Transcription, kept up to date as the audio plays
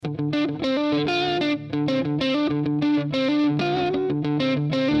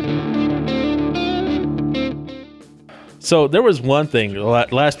So there was one thing,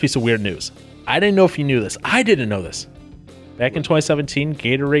 last piece of weird news. I didn't know if you knew this. I didn't know this. Back in 2017,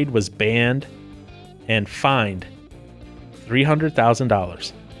 Gatorade was banned and fined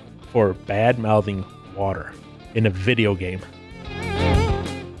 $300,000 for bad-mouthing water in a video game.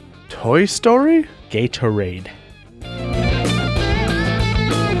 Toy Story? Gatorade.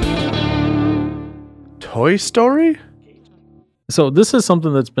 Toy Story? So this is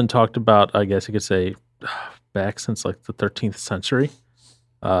something that's been talked about, I guess you could say, back since like the 13th century.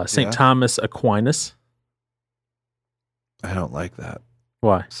 St. Thomas Aquinas. I don't like that.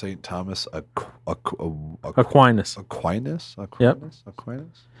 Why? St. Thomas Aquinas. Aquinas? Yep.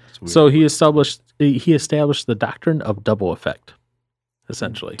 Aquinas? So he established the doctrine of double effect,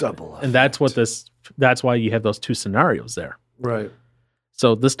 essentially. Double effect. And that's why you have those two scenarios there. Right.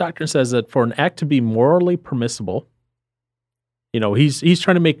 So this doctrine says that for an act to be morally permissible, he's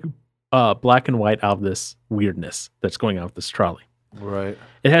trying to make black and white out of this weirdness that's going on with this trolley. Right.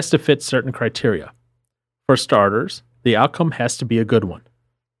 It has to fit certain criteria. For starters, the outcome has to be a good one.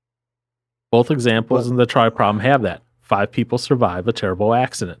 Both examples in the trolley problem have that. 5 people survive a terrible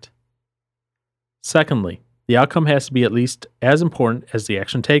accident. Secondly, the outcome has to be at least as important as the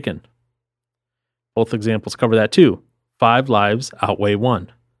action taken. Both examples cover that too. 5 lives outweigh 1.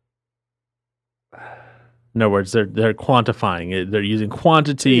 In other words, they're quantifying it. They're using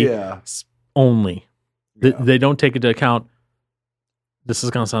quantity only. Yeah. They don't take into account, this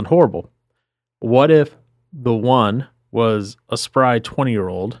is going to sound horrible. What if the one was a spry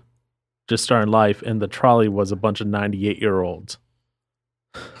 20-year-old just starting life and the trolley was a bunch of 98-year-olds?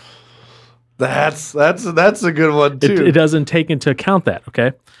 That's a good one too. It doesn't take into account that,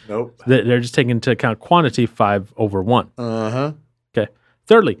 okay? Nope. They're just taking into account quantity 5 over 1. Uh-huh. Okay.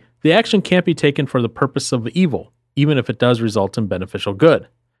 Thirdly, the action can't be taken for the purpose of evil, even if it does result in beneficial good.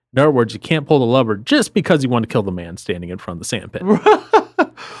 In other words, you can't pull the lever just because you want to kill the man standing in front of the sandpit.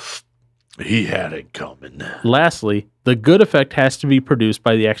 He had it coming. Lastly, the good effect has to be produced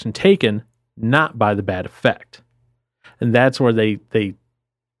by the action taken, not by the bad effect. And that's where they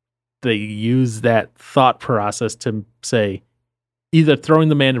use that thought process to say either throwing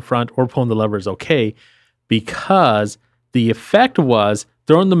the man in front or pulling the lever is okay, because the effect was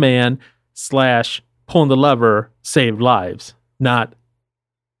throwing the man / pulling the lever saved lives, not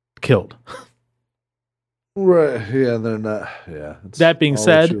killed. Right. Yeah, they're not. Yeah. That being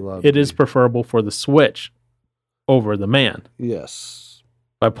said, it is preferable for the switch over the man. Yes.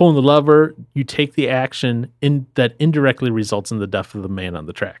 By pulling the lever, you take the action that indirectly results in the death of the man on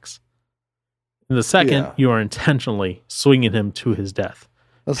the tracks. In the second, you are intentionally swinging him to his death,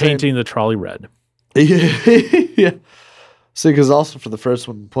 painting the trolley red. Yeah. See, because also for the first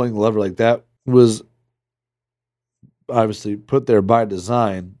one, pulling the lever like that was obviously put there by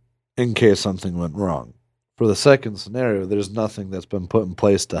design in case something went wrong. For the second scenario, there's nothing that's been put in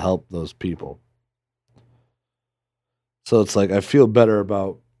place to help those people. So it's like I feel better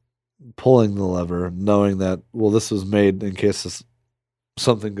about pulling the lever, knowing that, well, this was made in case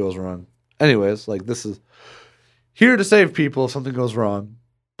something goes wrong. Anyways, like this is here to save people if something goes wrong.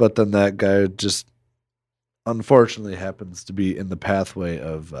 But then that guy just unfortunately happens to be in the pathway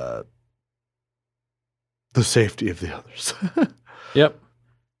of the safety of the others. Yep.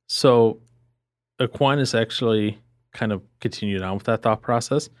 So Aquinas actually kind of continued on with that thought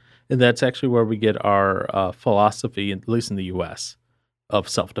process. And that's actually where we get our philosophy, at least in the U.S., of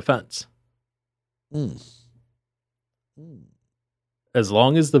self-defense. As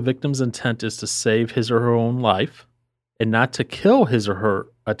long as the victim's intent is to save his or her own life and not to kill his or her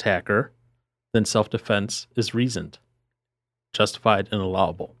attacker, then self-defense is reasoned, justified, and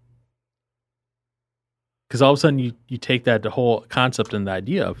allowable. Because all of a sudden you take that whole concept and the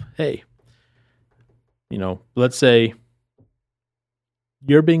idea of, hey, let's say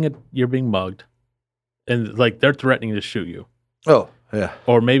you're being mugged and like they're threatening to shoot you. Oh, yeah.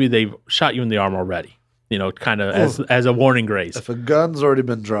 Or maybe they've shot you in the arm already, kind of as a warning grace. If a gun's already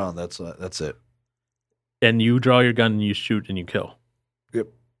been drawn, that's it. And you draw your gun and you shoot and you kill. Yep.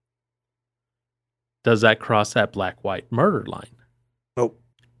 Does that cross that black-white murder line? Nope.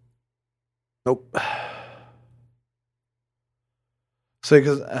 So,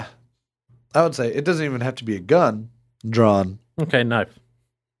 because I would say it doesn't even have to be a gun drawn. Okay, knife.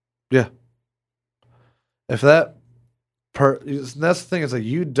 Yeah. If that's the thing, is like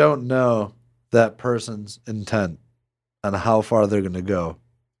you don't know that person's intent on how far they're going to go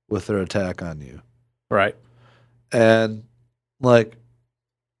with their attack on you. Right. And like,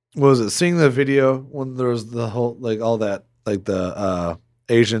 what was it? Seeing the video when there was the whole, like all that, like the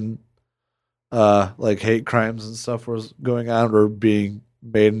Asian, like hate crimes and stuff was going on or being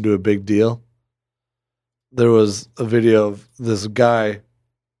made into a big deal. there was a video of this guy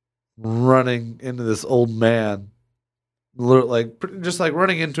running into this old man, just like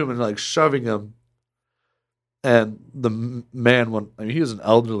running into him and like shoving him. And the man went, I mean, he was an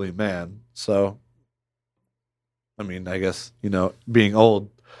elderly man. So, I mean, I guess, being old,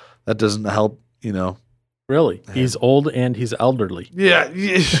 that doesn't help, Really? He's old and he's elderly. Yeah.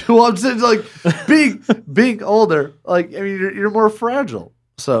 Well, I'm saying like being older, like, I mean, you're more fragile.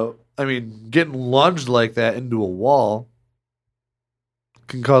 So, I mean, getting lunged like that into a wall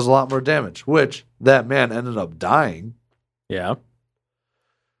can cause a lot more damage, which that man ended up dying. Yeah.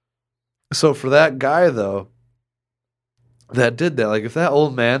 So for that guy, though, that did that, like if that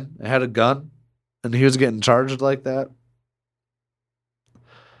old man had a gun and he was getting charged like that,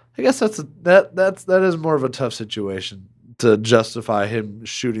 I guess that is more of a tough situation to justify him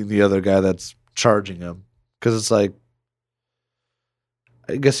shooting the other guy that's charging him. Because it's like,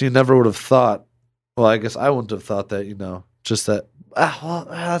 I guess you never would have thought, well, I guess I wouldn't have thought that, just that,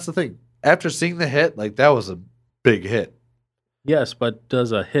 that's the thing. After seeing the hit, like that was a big hit. Yes, but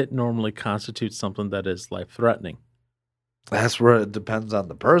does a hit normally constitute something that is life-threatening? That's where it depends on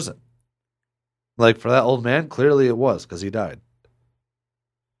the person. Like for that old man, clearly it was because he died.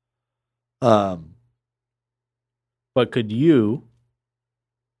 But could you,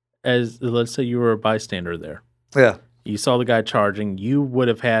 let's say you were a bystander there. Yeah. You saw the guy charging, you would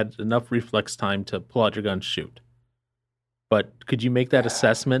have had enough reflex time to pull out your gun and shoot. But could you make that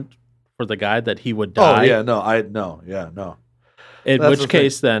assessment for the guy that he would die? Oh, yeah, no. In which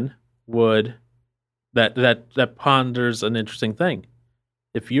case, then, would that ponders an interesting thing.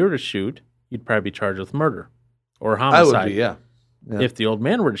 If you were to shoot, you'd probably be charged with murder or homicide. I would be, yeah. If the old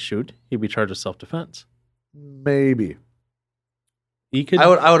man were to shoot, he'd be charged with self-defense. Maybe. He could.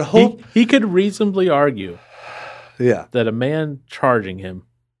 I would hope he could reasonably argue. Yeah. That a man charging him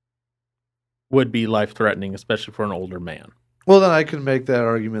would be life-threatening, especially for an older man. Well, then I can make that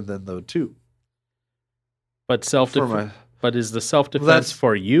argument then, though, too. But But is the self-defense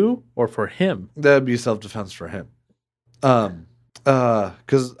for you or for him? That'd be self-defense for him.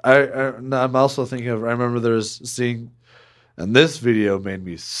 Because I'm also thinking of, I remember there was seeing, and this video made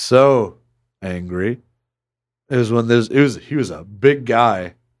me so angry. It was when he was a big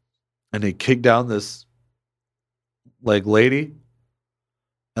guy, and he kicked down this like lady,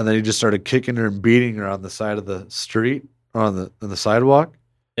 and then he just started kicking her and beating her on the side of the street or on the sidewalk.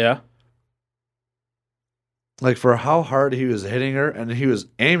 Yeah. Like for how hard he was hitting her, and he was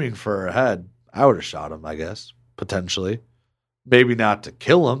aiming for her head, I would have shot him, I guess, potentially. Maybe not to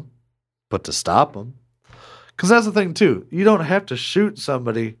kill him, but to stop him. Because that's the thing, too. You don't have to shoot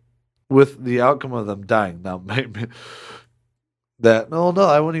somebody with the outcome of them dying. Now, maybe no,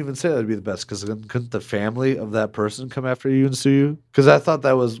 I wouldn't even say that would be the best, because couldn't the family of that person come after you and sue you? Because I thought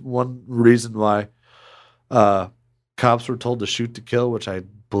that was one reason why cops were told to shoot to kill, which I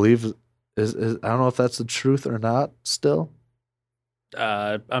believe is I don't know if that's the truth or not still.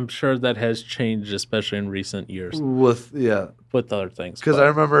 I'm sure that has changed, especially in recent years. With other things. Because I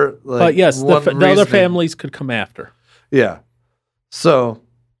remember, but yes, the other families could come after. Yeah. So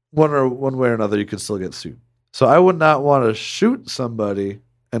one way or another, you could still get sued. So I would not want to shoot somebody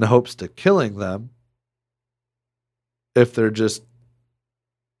in hopes to killing them if they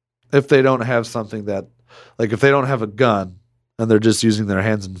don't have something that, like if they don't have a gun and they're just using their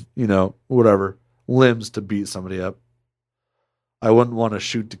hands and, whatever, limbs to beat somebody up. I wouldn't want to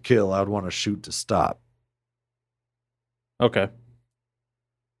shoot to kill. I would want to shoot to stop. Okay.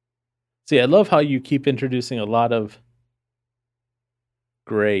 See, I love how you keep introducing a lot of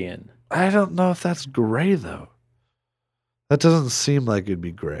gray in. I don't know if that's gray, though. That doesn't seem like it'd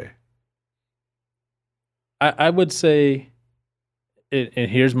be gray. I would say,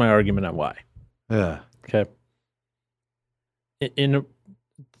 and here's my argument on why. Yeah. Okay. And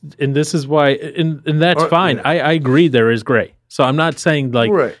this is why, and that's fine. Yeah. I agree there is gray. So I'm not saying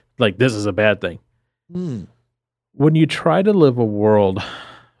like this is a bad thing. Mm. When you try to live a world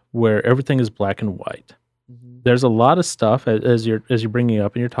where everything is black and white, there's a lot of stuff as you're bringing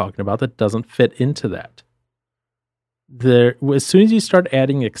up and you're talking about that doesn't fit into that. As soon as you start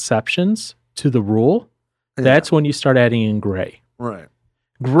adding exceptions to the rule, that's when you start adding in gray. Right.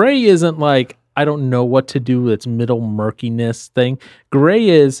 Gray isn't like I don't know what to do. It's middle murkiness thing. Gray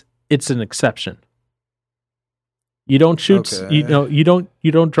is it's an exception. You don't shoot. Okay.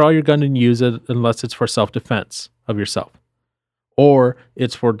 You don't draw your gun and use it unless it's for self-defense of yourself, or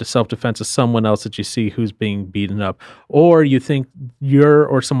it's for the self-defense of someone else that you see who's being beaten up, or you think your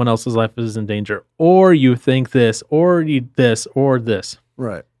or someone else's life is in danger, or you think this, or this, or this.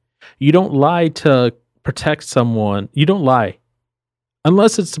 Right. You don't lie to protect someone. You don't lie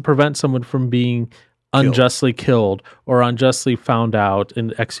unless it's to prevent someone from being unjustly killed or unjustly found out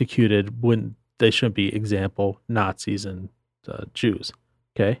and executed when they shouldn't be. Example, Nazis and Jews.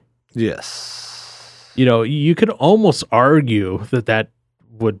 Okay. Yes. You could almost argue that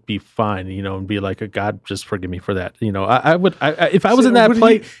would be fine, and be like, God, just forgive me for that. I would, if I was in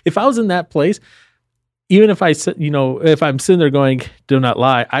that place, even if I said, if I'm sitting there going, do not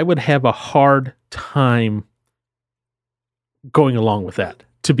lie, I would have a hard time going along with that,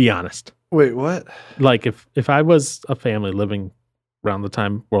 to be honest. Wait, what? Like if I was a family living around the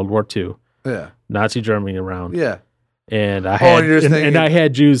time World War II, Nazi Germany around, and I had and I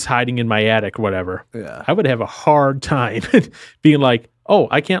had Jews hiding in my attic or whatever, I would have a hard time being like, oh,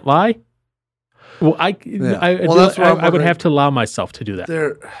 I can't lie. Well, I would have to allow myself to do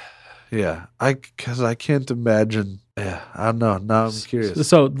that. Because I can't imagine. Yeah, I don't know. Now I'm curious.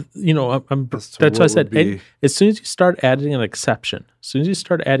 So that's why I said as soon as you start adding an exception, as soon as you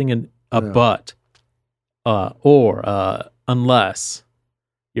start adding a but, or unless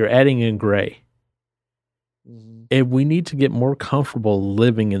you're adding in gray, and we need to get more comfortable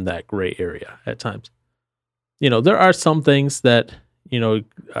living in that gray area at times. There are some things that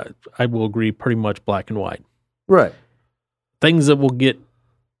I will agree pretty much black and white. Right. Things that will get.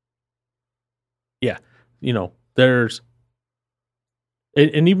 Yeah, there's,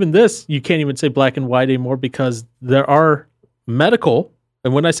 and even this, you can't even say black and white anymore because there are medical,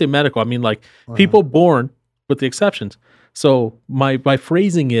 and when I say medical, I mean like people born with the exceptions. So my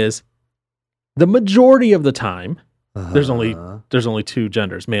phrasing is, the majority of the time, there's only two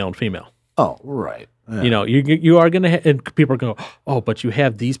genders, male and female. Oh, right. Yeah. You are going to, and people are going to go, oh, but you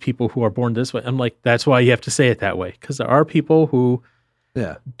have these people who are born this way. I'm like, that's why you have to say it that way, because there are people who,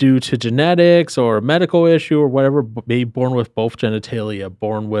 due to genetics or a medical issue or whatever, be born with both genitalia,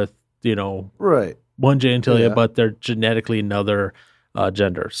 born with, one genitalia, but they're genetically another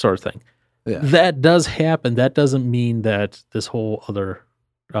gender sort of thing. Yeah. That does happen. That doesn't mean that this whole other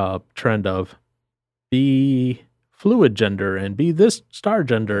trend of be fluid gender and be this star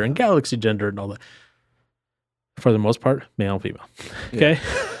gender and galaxy gender and all that, for the most part, male and female. Okay.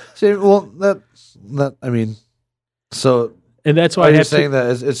 See, well, that I mean, so. And that's why you're saying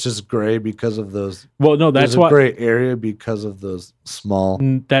that it's just gray because of those. Well, no, that's why gray area because of those small.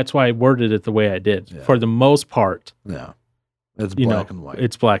 That's why I worded it the way I did. Yeah. For the most part, it's black and white.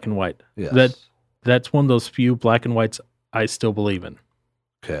 It's black and white. Yes. That's one of those few black and whites I still believe in.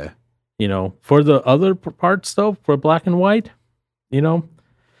 Okay. For the other parts though, for black and white, How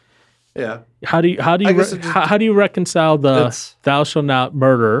do you reconcile the thou shalt not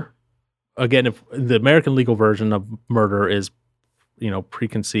murder? Again, if the American legal version of murder is,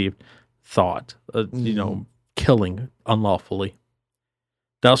 preconceived thought, killing unlawfully.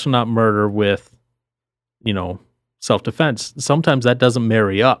 Thou shalt not murder with, self-defense. Sometimes that doesn't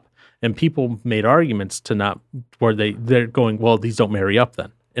marry up, and people made arguments to not where they're going, well, these don't marry up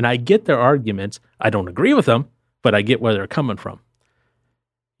then. And I get their arguments. I don't agree with them, but I get where they're coming from.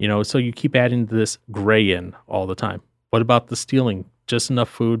 So you keep adding this gray in all the time. What about the stealing? Just enough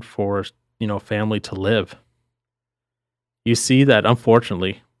food for, family to live. You see that,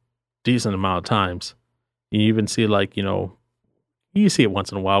 unfortunately, decent amount of times. You even see you see it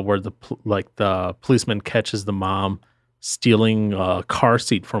once in a while where the policeman catches the mom stealing a car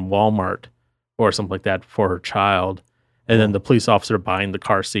seat from Walmart or something like that for her child. And then the police officer buying the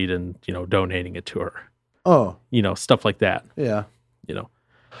car seat and, donating it to her. Oh. Stuff like that. Yeah.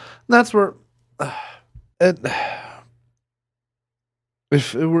 That's where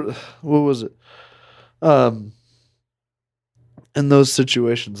if it were, what was it? In those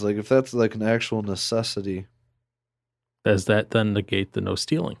situations, like if that's like an actual necessity. Does that then negate the no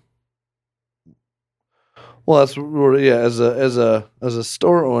stealing? Well, that's as a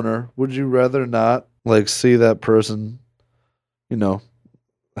store owner, would you rather not see that person,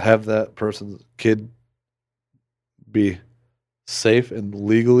 have that person's kid be safe and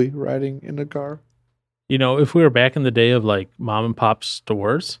legally riding in a car? If we were back in the day of mom and pop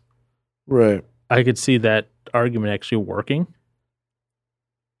stores, right, I could see that argument actually working.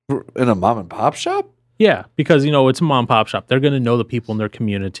 In a mom and pop shop? Yeah, because it's a mom and pop shop. They're going to know the people in their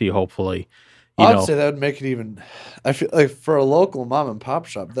community, hopefully. I'd say that would make it even. I feel like for a local mom and pop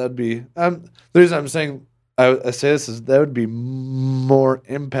shop, that'd be. The reason I'm saying I say this is that would be more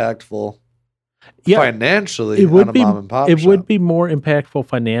impactful. Yeah, financially, on a mom and pop shop. It would be more impactful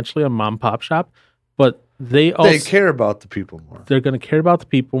financially on mom and pop shop, but they care about the people more. They're going to care about the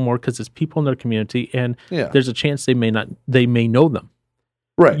people more because it's people in their community, and there's a chance they may know them.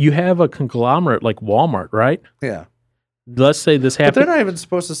 Right. You have a conglomerate like Walmart, right? Yeah. Let's say this happens. But they're not even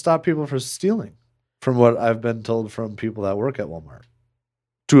supposed to stop people from stealing, from what I've been told from people that work at Walmart.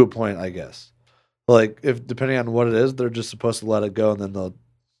 To a point, I guess. Like, if depending on what it is, they're just supposed to let it go, and then they'll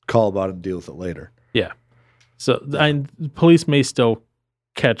call about it and deal with it later. Yeah. So police may still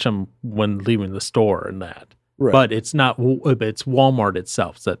catch them when leaving the store and that. Right. But it's not. It's Walmart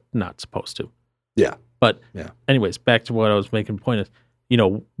itself that's not supposed to. Yeah. But Yeah. anyways, back to what I was making. Point is,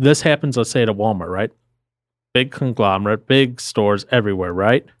 this happens. Let's say at a Walmart, right? Big conglomerate, big stores everywhere,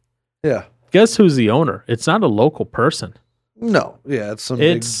 right? Yeah. Guess who's the owner? It's not a local person. No. Yeah.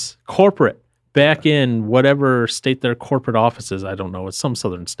 It's corporate. Back in whatever state their corporate office is, I don't know. It's some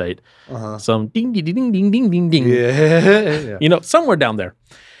southern state. Some ding ding ding ding ding ding ding. Yeah. Somewhere down there.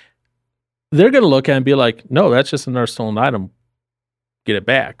 They're going to look at it and be like, no, that's just another stolen item. Get it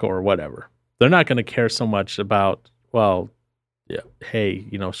back or whatever. They're not going to care so much about, well, yeah, hey,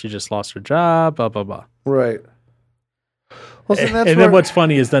 she just lost her job, blah, blah, blah. Right. Well, and then what's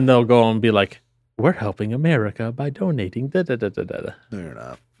funny is then they'll go and be like, we're helping America by donating. Da, da, da, da, da. No, you're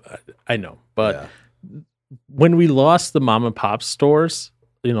not. I know. But when we lost the mom and pop stores,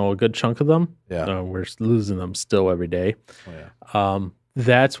 a good chunk of them, we're losing them still every day. Oh, yeah.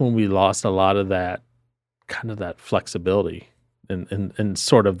 That's when we lost a lot of that kind of that flexibility in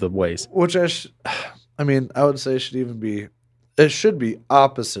sort of the ways. Which I would say it should be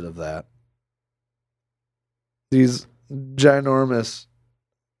opposite of that. These ginormous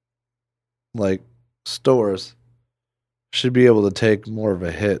stores should be able to take more of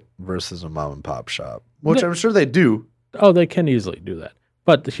a hit versus a mom and pop shop, which I'm sure they do. Oh, they can easily do that.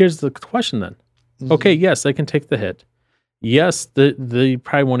 But here's the question then. Mm-hmm. Okay, yes, they can take the hit. Yes, they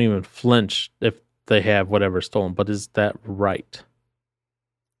probably won't even flinch if they have whatever stolen, but is that right?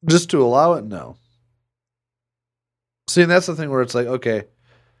 Just to allow it? No. See, and that's the thing where it's like, okay,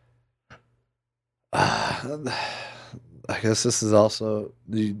 I guess this is also,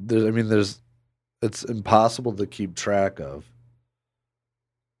 it's impossible to keep track of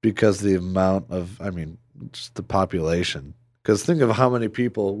because the amount of, just the population. Because think of how many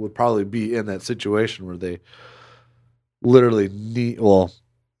people would probably be in that situation where they literally need,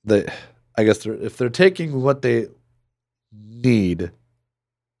 if they're taking what they need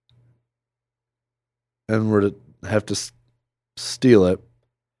and were to have to steal it,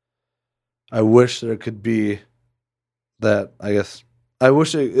 I wish there could be that, I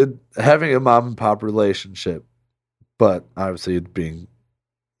wish having a mom and pop relationship, but obviously it being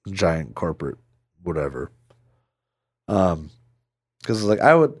giant corporate, whatever. Because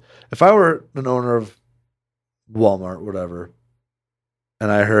I would, if I were an owner of Walmart, whatever, and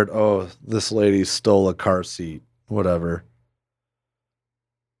I heard, oh, this lady stole a car seat, whatever.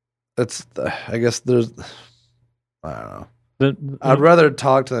 I don't know. I'd rather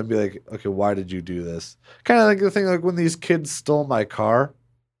talk to them and be like, okay, why did you do this? Kind of like the thing, like when these kids stole my car.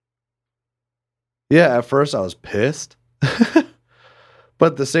 Yeah, at first I was pissed.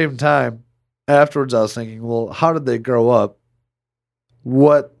 But at the same time, afterwards I was thinking, well, how did they grow up?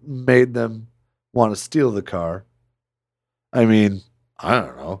 What made them want to steal the car? I don't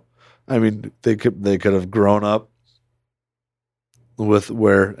know. They could have grown up with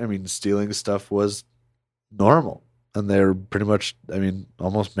where, stealing stuff was normal. And they're pretty much,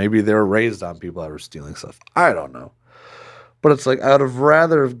 almost maybe they were raised on people that were stealing stuff. I don't know. But it's like, I would have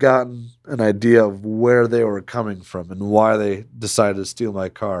rather have gotten an idea of where they were coming from and why they decided to steal my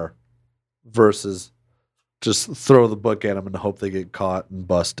car versus just throw the book at them and hope they get caught and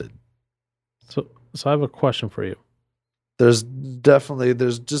busted. So I have a question for you. There's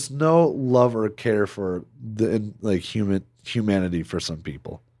just no love or care for humanity for some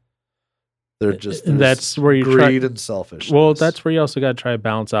people. They're just, and that's where you greed and selfishness. Well, that's where you also got to try to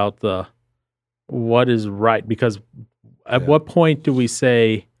balance out what is right, because at what point do we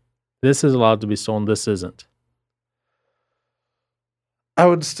say this is allowed to be stolen, this isn't? I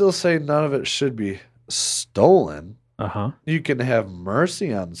would still say none of it should be stolen. You can have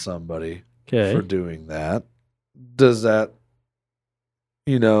mercy on somebody for doing that. Does that,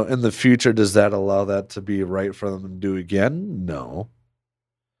 in the future, does that allow that to be right for them to do again? No.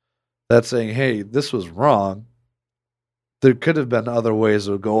 That's saying, hey, this was wrong. There could have been other ways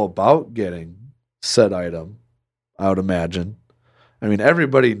to go about getting said item, I would imagine.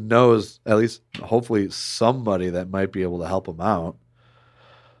 Everybody knows, at least hopefully somebody that might be able to help them out.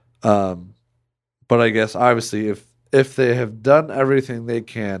 But I guess obviously if they have done everything they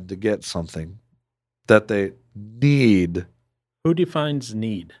can to get something that they need. Who defines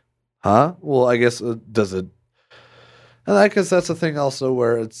need? Huh? Well, I guess does it. And I guess that's the thing also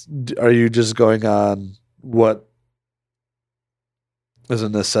where are you just going on what is a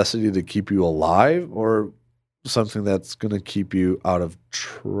necessity to keep you alive or something that's going to keep you out of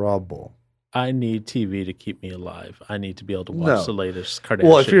trouble? I need TV to keep me alive. I need to be able to watch No. the latest Kardashians.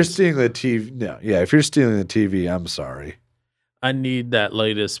 Well, if you're stealing the TV, no, yeah, if you're stealing the TV, I'm sorry. I need that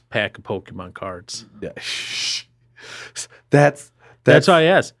latest pack of Pokemon cards. Yeah, that's why I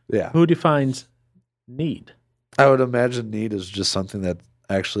asked. yeah. Who defines need? I would imagine need is just something that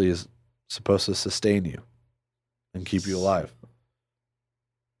actually is supposed to sustain you and keep you alive.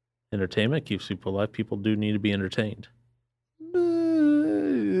 Entertainment keeps people alive. People do need to be entertained.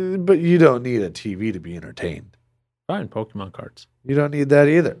 But you don't need a TV to be entertained. Fine, Pokemon cards. You don't need that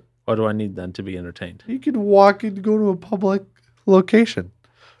either. What do I need then to be entertained? You can walk and go to a public location.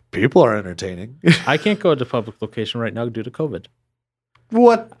 People are entertaining. I can't go to public location right now due to COVID.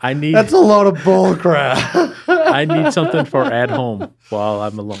 What? I need That's a load of bull crap. I need something for at home while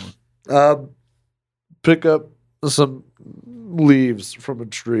I'm alone. Pick up some leaves from a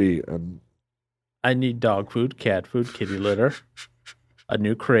tree and I need dog food, cat food, kitty litter, a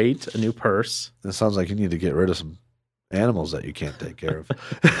new crate, a new purse. it sounds like you need to get rid of some animals that you can't take care of.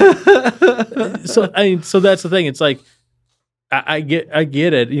 So that's the thing. It's like I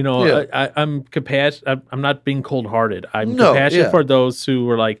get it. You know, Yeah. I'm compassionate. I'm not being cold hearted. I'm No, compassionate yeah. for those who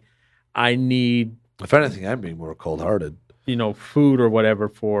are like, I need, If anything, I'm being more cold hearted. food or whatever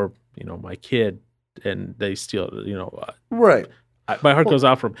for my kid, and they steal. Right. My heart goes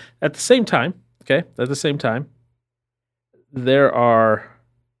out for them. At the same time, there are,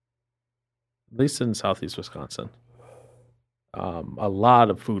 at least in Southeast Wisconsin, a lot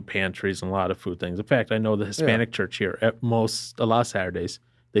of food pantries and a lot of food things. In fact, I know the Hispanic church here a lot of Saturdays,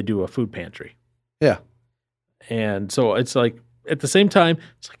 they do a food pantry. Yeah. And so it's like, at the same time,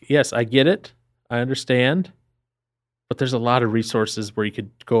 it's like, yes, I get it. I understand. But there's a lot of resources where you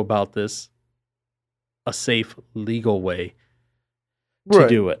could go about this a safe, legal way to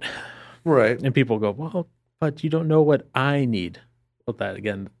do it. Right. And people go, well, but you don't know what I need. Well, that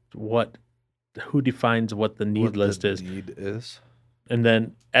again, who defines what the need list is? Need is. And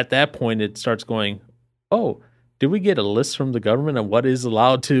then at that point, it starts going, oh, did we get a list from the government on what is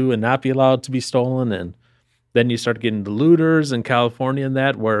allowed to and not be allowed to be stolen? And then you start getting the looters in California and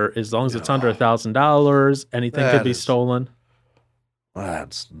that, where as long as it's under $1,000, anything could be stolen.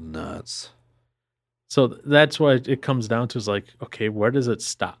 That's nuts. So that's what it comes down to is like, okay, where does it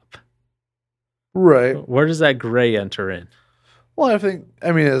stop? Right. Where does that gray enter in? Well,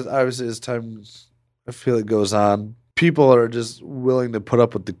 as time, I feel it goes on, people are just willing to put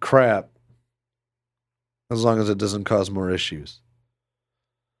up with the crap as long as it doesn't cause more issues.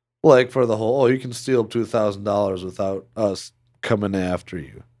 Like for the whole, you can steal up to $1,000 without us coming after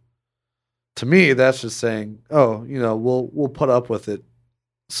you. To me, that's just saying, we'll put up with it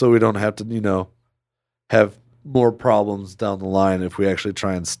so we don't have to, have more problems down the line if we actually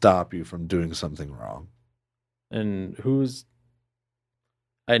try and stop you from doing something wrong. And who's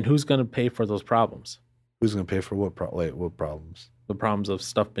going to pay for those problems? Who's going to pay for what? What problems? The problems of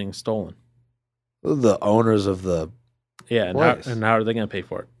stuff being stolen. The owners of the and place. How are they going to pay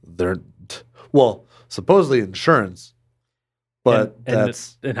for it? They're supposedly insurance, but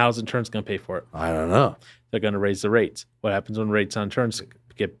and how's insurance going to pay for it? I don't know. They're going to raise the rates. What happens when rates on insurance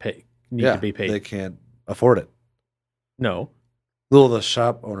need to be paid? They can't afford it. No. Well, the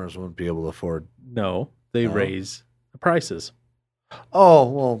shop owners wouldn't be able to afford. No, they raise the prices. Oh,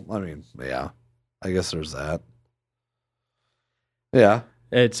 well, yeah. I guess there's that. Yeah.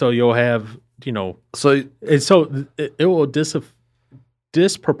 And so you'll have, So it will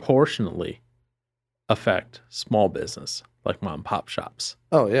disproportionately affect small business like mom and pop shops.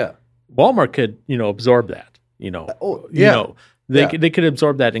 Oh, yeah. Walmart could, absorb that, They could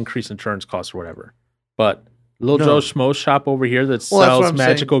absorb that increased insurance cost or whatever. But little Joe Schmo's shop over here that sells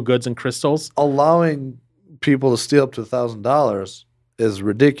magical goods and crystals. Allowing people to steal up to $1,000 is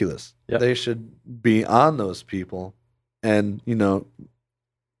ridiculous. Yep. They should be on those people and,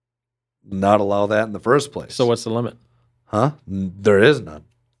 not allow that in the first place. So what's the limit? Huh? There is none.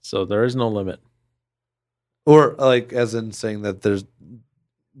 So there is no limit. Or as in saying that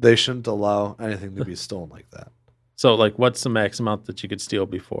they shouldn't allow anything to be stolen like that. So what's the max amount that you could steal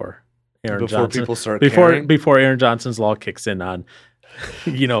before people start before Aaron Johnson's law kicks in on,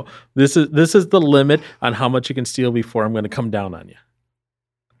 this is the limit on how much you can steal before I'm going to come down on you.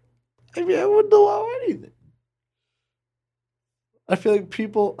 I wouldn't allow anything. I feel like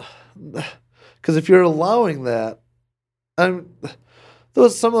people, because if you're allowing that, some of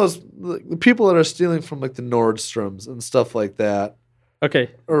those the people that are stealing from the Nordstroms and stuff like that, okay,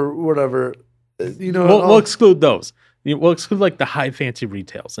 or whatever, we'll exclude those. We'll exclude the high fancy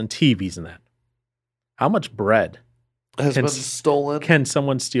retails and TVs and that. How much bread has been stolen? Can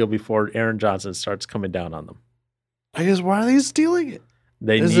someone steal before Aaron Johnson starts coming down on them? I guess why are they stealing it?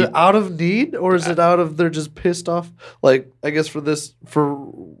 Is it out of need, or is it out of they're just pissed off? Like, I guess for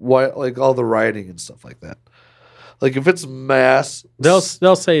why, like all the rioting and stuff like that. Like if it's mass, they'll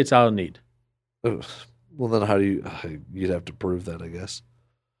say it's out of need. Well, then how do you'd have to prove that, I guess.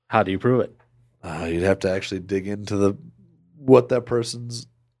 How do you prove it? You'd have to actually dig into what that person's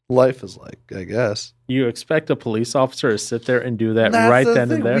life is like, I guess. You expect a police officer to sit there and do that right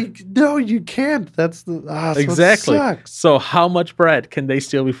then and there? No, you can't. That's exactly. So how much bread can they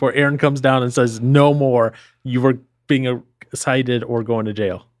steal before Aaron comes down and says, no more, you were being cited or going to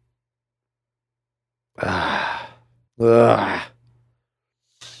jail? Yeah,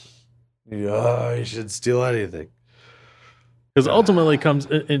 you should steal anything. Because ultimately comes,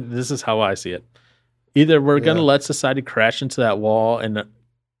 and this is how I see it. Either we're going to let society crash into that wall and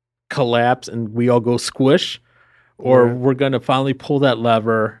collapse and we all go squish, or we're going to finally pull that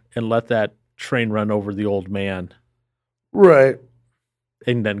lever and let that train run over the old man. Right.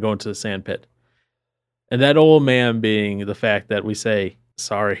 And then go into the sand pit. And that old man being the fact that we say,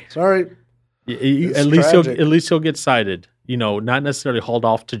 sorry. At least he'll get cited, not necessarily hauled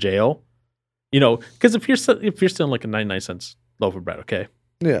off to jail, because if you're stealing like a 99-cent loaf of bread, okay,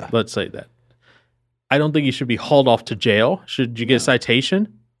 yeah, let's say that, I don't think you should be hauled off to jail. Should you get a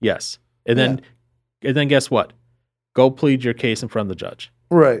citation? Yes, and then guess what? Go plead your case in front of the judge,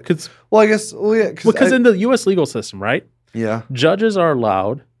 right? Because in the U.S. legal system, right? Yeah, judges are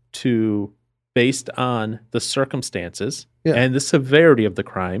allowed to, based on the circumstances and the severity of the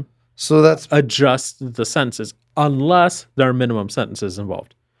crime. So that's adjust the sentences unless there are minimum sentences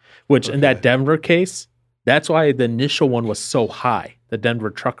involved, which in that Denver case, that's why the initial one was so high, the Denver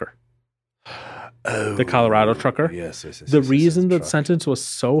trucker, the Colorado trucker. Yes. The reason the sentence was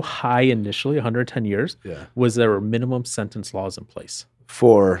so high initially, 110 years, was there were minimum sentence laws in place.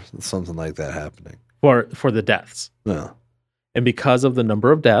 For something like that happening. For the deaths. No. And because of the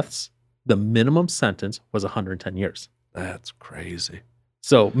number of deaths, the minimum sentence was 110 years. That's crazy.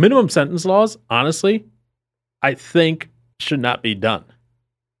 So minimum sentence laws, honestly, I think should not be done.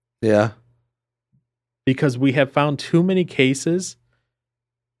 Yeah. Because we have found too many cases.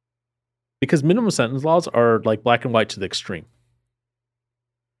 Because minimum sentence laws are like black and white to the extreme.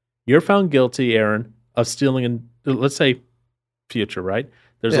 You're found guilty, Aaron, of stealing in, let's say, future, right?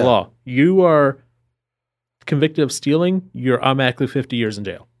 There's a law. You are convicted of stealing, you're automatically 50 years in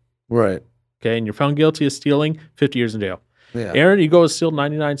jail. Right. Okay, and you're found guilty of stealing, 50 years in jail. Yeah. Aaron, you go steal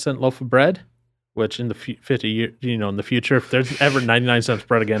 99-cent loaf of bread, which in the 50 years, in the future, if there's ever 99 cents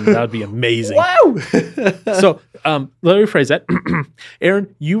bread again, that would be amazing. Wow. So let me rephrase that.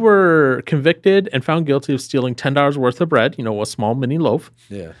 Aaron, you were convicted and found guilty of stealing $10 worth of bread, a small mini loaf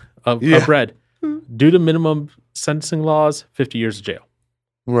of bread. Due to minimum sentencing laws, 50 years of jail.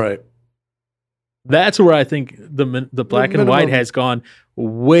 Right. That's where I think the black and white has gone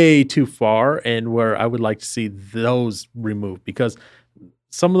way too far, and where I would like to see those removed, because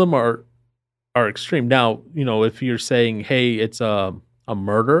some of them are extreme. Now, if you're saying, hey, it's a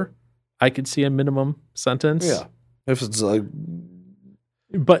murder, I could see a minimum sentence. Yeah. If it's like,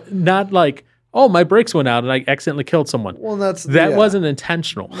 but not like, oh, my brakes went out and I accidentally killed someone. Well, that wasn't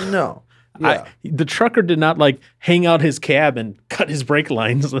intentional. No. Yeah. The trucker did not hang out his cab and cut his brake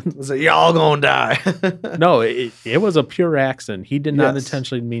lines. Y'all gonna die. No, it was a pure accident. He did not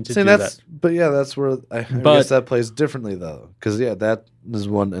intentionally mean to do that. But that's where I guess that plays differently though, because that is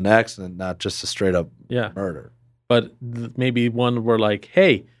an accident, not just a straight up murder. But maybe one where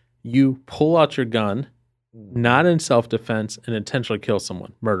hey, you pull out your gun, not in self defense, and intentionally kill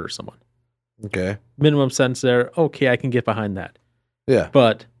someone, murder someone. Okay. Minimum sentence there. Okay, I can get behind that. Yeah.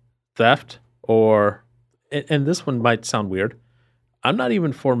 But theft and this one might sound weird. I'm not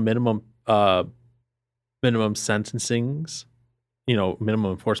even for minimum sentencings,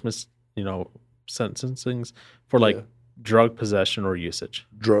 minimum enforcement, sentencings for drug possession or usage.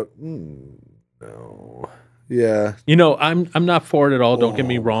 No. Yeah. I'm not for it at all. Don't get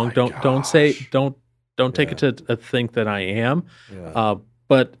me wrong. Don't take it to think that I am. Yeah.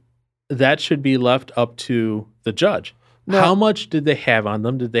 But that should be left up to the judge. No. How much did they have on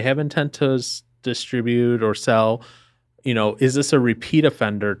them? Did they have intent to distribute or sell? Is this a repeat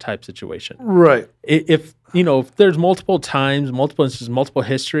offender type situation? Right. If there's multiple times, multiple instances, multiple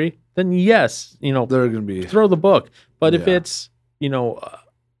history, then yes, they're going to be throw the book. But if it's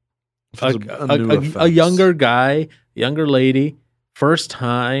a younger guy, younger lady, first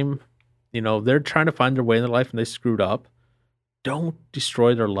time, they're trying to find their way in their life and they screwed up, don't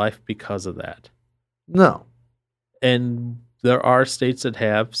destroy their life because of that. No. And there are states that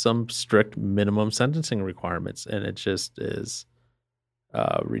have some strict minimum sentencing requirements, and it just is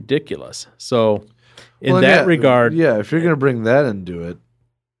ridiculous. So in that regard... Yeah, if you're going to bring that into it,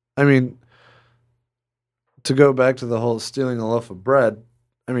 I mean, to go back to the whole stealing a loaf of bread,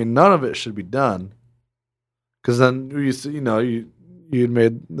 I mean, none of it should be done. Because then you had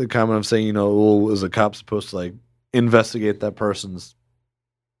made the comment of saying, well, is a cop supposed to like investigate that person's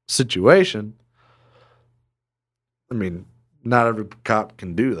situation? I mean, not every cop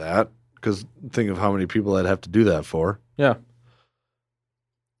can do that, because think of how many people I'd have to do that for. Yeah.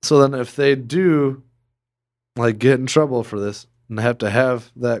 So then if they do like get in trouble for this and have to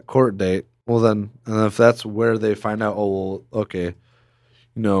have that court date, well then, and if that's where they find out, oh, well, okay,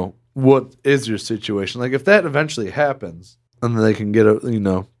 what is your situation? Like if that eventually happens and they can get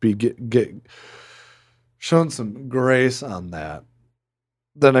shown some grace on that,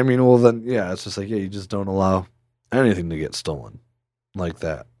 then I mean, well then, yeah, it's just like, yeah, you just don't allow anything to get stolen like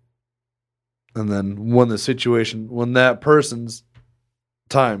that. And then when that person's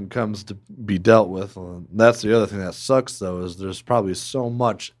time comes to be dealt with, that's the other thing that sucks though, is there's probably so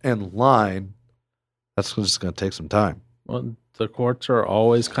much in line that's just going to take some time. Well, the courts are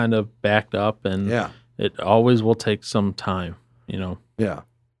always kind of backed up, and it always will take some time, Yeah.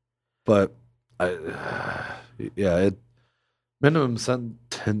 But minimum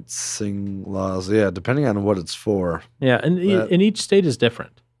sentencing laws, depending on what it's for. Yeah, and each state is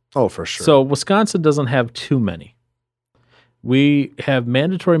different. Oh, for sure. So Wisconsin doesn't have too many. We have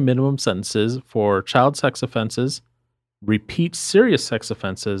mandatory minimum sentences for child sex offenses, repeat serious sex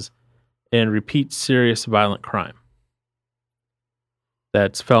offenses, and repeat serious violent crime.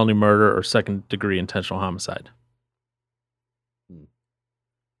 That's felony murder or second-degree intentional homicide.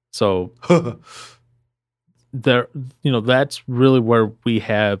 So that's really where we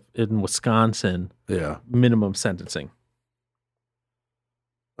have in Wisconsin minimum sentencing.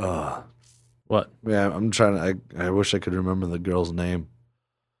 What? Yeah, I'm trying to. I wish I could remember the girl's name.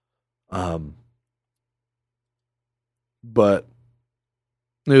 But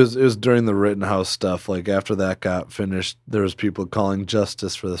it was during the Rittenhouse stuff. Like after that got finished, there was people calling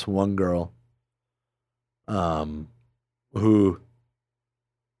justice for this one girl, who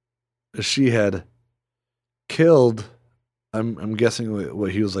she had killed. I'm guessing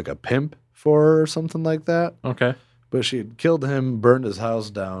what he was like a pimp for her or something like that. Okay. But she had killed him, burned his house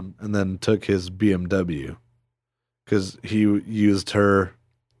down, and then took his BMW because he used her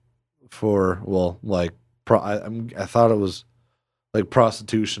for, well, like I thought it was like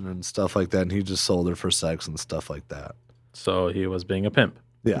prostitution and stuff like that, and he just sold her for sex and stuff like that. So he was being a pimp.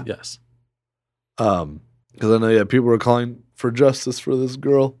 Yeah. Yes. Because I know, people were calling for justice for this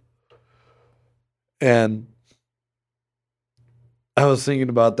girl, and I was thinking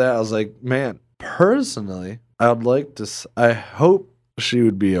about that. I was like, man, personally, I hope she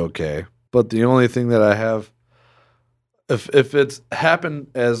would be okay. But the only thing that I have, if it's happened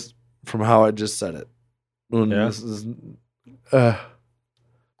as from how I just said it, this is, I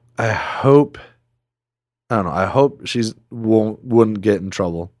hope she's wouldn't get in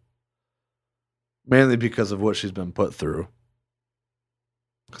trouble, mainly because of what she's been put through.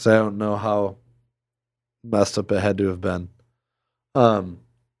 Because I don't know how messed up it had to have been.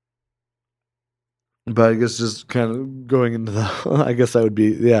 But I guess just kind of going into the, I guess that would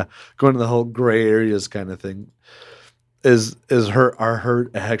be, going to the whole gray areas kind of thing. Are her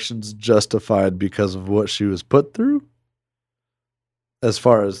actions justified because of what she was put through? As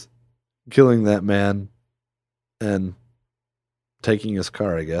far as killing that man and taking his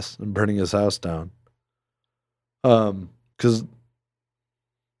car, I guess, and burning his house down. Because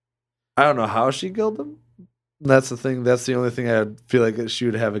I don't know how she killed him. That's the thing. That's the only thing I feel like she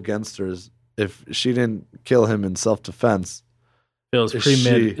would have against her is if she didn't kill him in self-defense.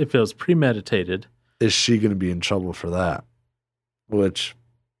 It feels premeditated. Is she going to be in trouble for that? Which,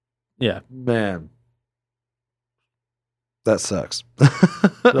 man, that sucks.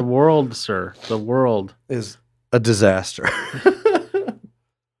 The world, sir, is a disaster.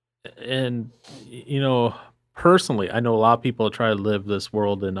 And, personally, I know a lot of people try to live this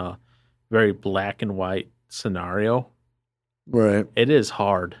world in a very black and white scenario. Right. It is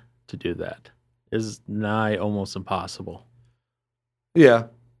hard to do that. It's nigh almost impossible. Yeah.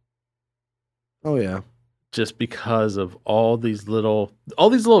 Oh yeah. Just because of all these little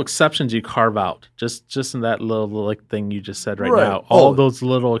exceptions you carve out, just in that little like thing you just said right now. All those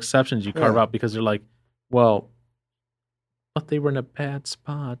little exceptions you carve out because you're like, well, but they were in a bad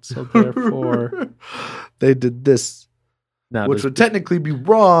spot, so therefore they did this, which would technically be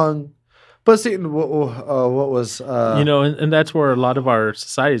wrong. But see, what was and that's where a lot of our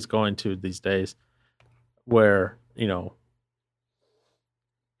society is going to these days, where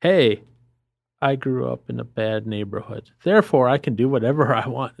hey, I grew up in a bad neighborhood, therefore I can do whatever I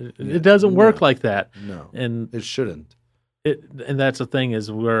want. It doesn't work like that. No, and it shouldn't. And that's the thing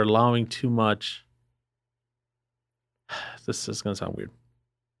is we're allowing too much. This is going to sound weird.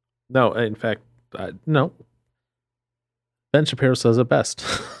 No, in fact, no. Ben Shapiro says it best.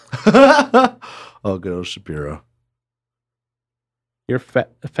 Oh, good old Shapiro. Your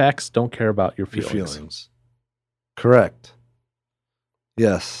facts don't care about your feelings. Correct.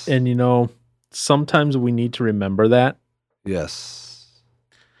 Yes. And sometimes we need to remember that. Yes.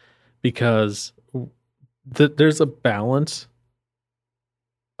 Because there's a balance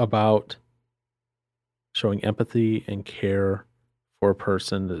about showing empathy and care for a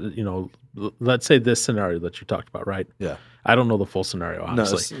person. Let's say this scenario that you talked about, right? Yeah. I don't know the full scenario,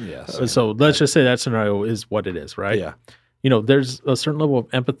 honestly. Yes. So let's just say that scenario is what it is, right? Yeah. There's a certain level of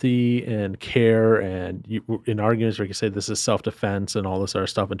empathy and care, and in arguments where you can say this is self-defense and all this other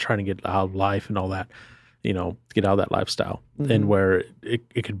stuff and trying to get out of life and all that, get out of that lifestyle, and where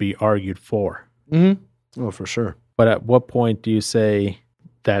it could be argued for. Mm-hmm. Oh, for sure. But at what point do you say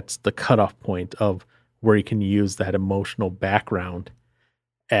that's the cutoff point of where you can use that emotional background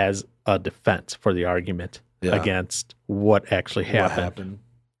as a defense for the argument against what actually happened?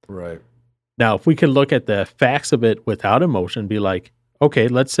 Right. Now, if we can look at the facts of it without emotion, be like, okay,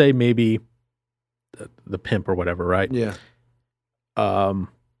 let's say maybe the pimp or whatever, right? Yeah.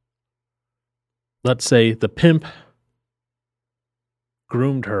 Let's say the pimp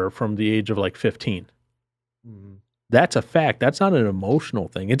groomed her from the age of like 15. Mm-hmm. That's a fact. That's not an emotional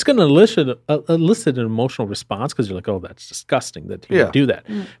thing. It's going to elicit an emotional response because you're like, oh, that's disgusting that you do that.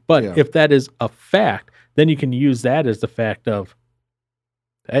 But if that is a fact, then you can use that as the fact of,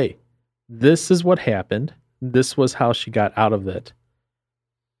 hey, this is what happened. This was how she got out of it.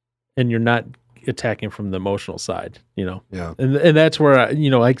 And you're not attacking from the emotional side, Yeah. And that's where,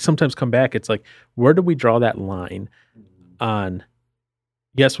 I sometimes come back. It's like, where do we draw that line on,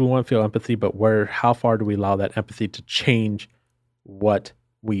 yes, we want to feel empathy, but how far do we allow that empathy to change what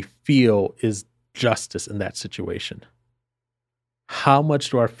we feel is justice in that situation? How much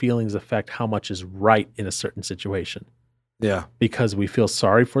do our feelings affect how much is right in a certain situation? Yeah. Because we feel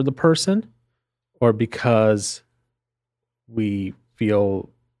sorry for the person or because we feel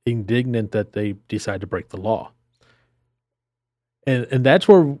indignant that they decide to break the law. And that's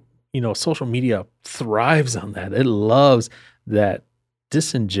where, social media thrives on that. It loves that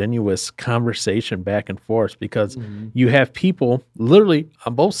disingenuous conversation back and forth because you have people literally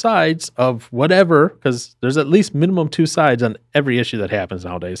on both sides of whatever, because there's at least minimum two sides on every issue that happens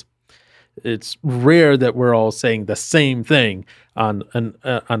nowadays. It's rare that we're all saying the same thing on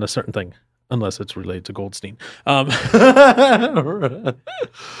a certain thing, unless it's related to Goldstein. For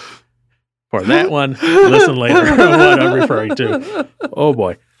that one, listen later what I'm referring to. Oh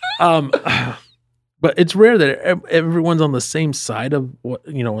boy. But it's rare that everyone's on the same side of what,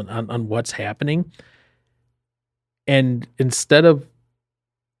 on what's happening. And instead of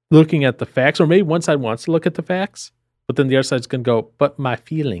looking at the facts, or maybe one side wants to look at the facts, but then the other side's going to go, but my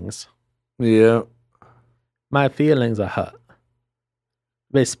feelings. Yeah. My feelings are hurt.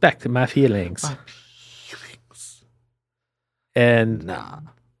 Respect my feelings. And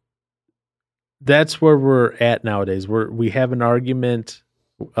that's where we're at nowadays, where we have an argument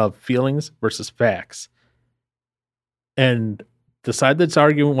of feelings versus facts. And the side that's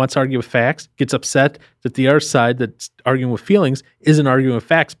arguing wants to argue with facts gets upset that the other side that's arguing with feelings isn't arguing with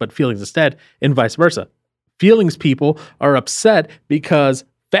facts, but feelings instead, and vice versa. Feelings people are upset because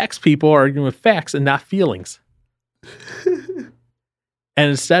facts people are arguing with facts and not feelings. And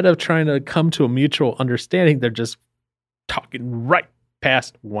instead of trying to come to a mutual understanding, they're just talking right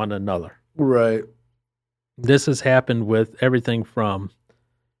past one another. Right. This has happened with everything from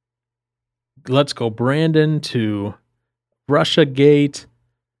Let's Go Brandon to Russiagate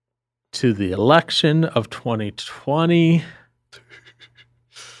to the election of 2020.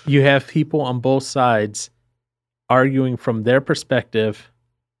 You have people on both sides arguing from their perspective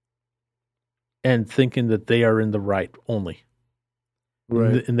and thinking that they are in the right only.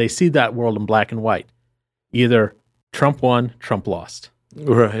 Right. And they see that world in black and white. Either Trump won, Trump lost.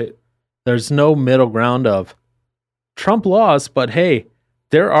 Right. There's no middle ground of Trump lost, but hey,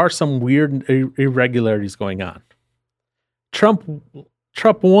 there are some weird irregularities going on. Trump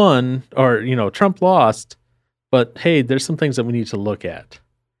won, or Trump lost, but hey, there's some things that we need to look at.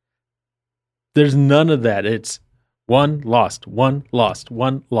 There's none of that. It's one lost, one lost,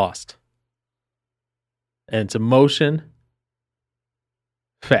 one lost. And it's emotion,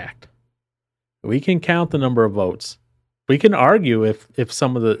 fact. We can count the number of votes. We can argue if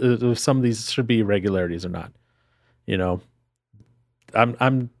some of these should be irregularities or not.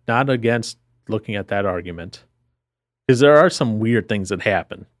 I'm not against looking at that argument because there are some weird things that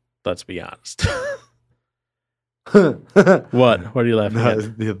happen. Let's be honest. What are you laughing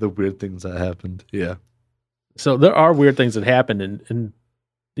at? The weird things that happened. Yeah. So there are weird things that happened, and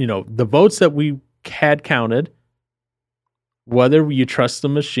the votes that we had counted, whether you trust the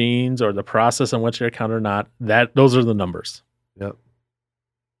machines or the process on which they're counted or not, those are the numbers. Yep.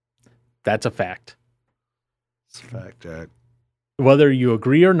 That's a fact. It's a fact, Jack. Whether you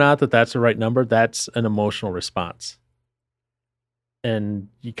agree or not that that's the right number, that's an emotional response. And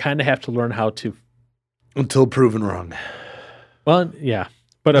you kind of have to learn how to... Until proven wrong. Well, yeah.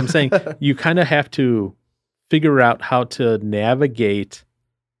 But I'm saying you kind of have to figure out how to navigate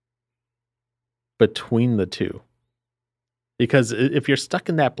between the two. Because if you're stuck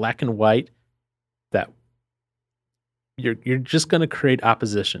in that black and white, that you're just going to create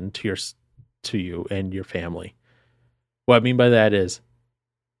opposition to you and your family. What I mean by that is,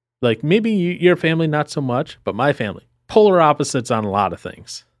 like, maybe your family not so much, but my family, polar opposites on a lot of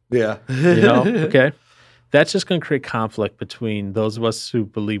things. Yeah. Okay? That's just going to create conflict between those of us who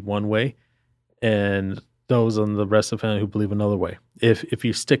believe one way and those on the rest of the family who believe another way. If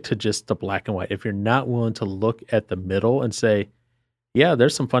you stick to just the black and white, if you're not willing to look at the middle and say, yeah,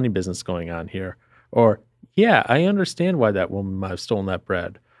 there's some funny business going on here, or yeah, I understand why that woman might have stolen that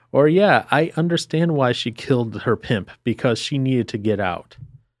bread, or yeah, I understand why she killed her pimp because she needed to get out.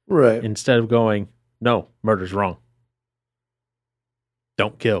 Right. Instead of going, no, murder's wrong.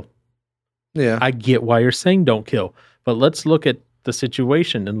 Don't kill. Yeah. I get why you're saying don't kill, but let's look at the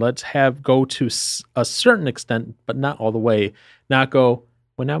situation and let's go to a certain extent, but not all the way. Not go,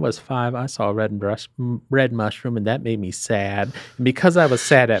 when I was 5, I saw a red mushroom and that made me sad. And because I was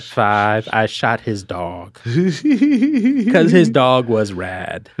sad at 5, I shot his dog. Because his dog was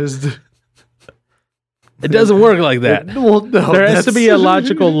rad. It doesn't work like that. Well, no, there has to be a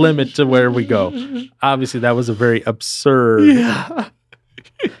logical limit to where we go. Obviously, that was a very absurd... Yeah.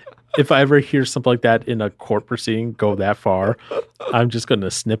 If I ever hear something like that in a court proceeding go that far, I'm just going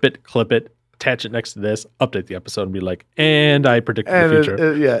to snip it, clip it, attach it next to this, update the episode, and be like, and I predicted the future.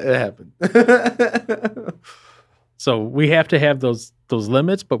 It happened. So we have to have those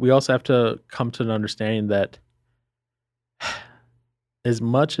limits, but we also have to come to an understanding that as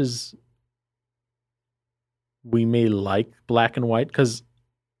much as we may like black and white, because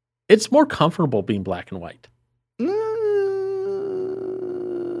it's more comfortable being black and white.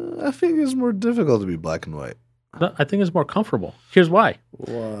 I think it's more difficult to be black and white. No, I think it's more comfortable. Here's why.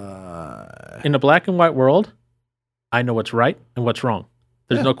 Why? In a black and white world, I know what's right and what's wrong.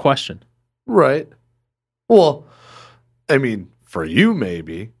 There's no question. Right. Well, I mean, for you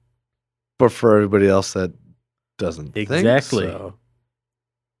maybe, but for everybody else that doesn't think so.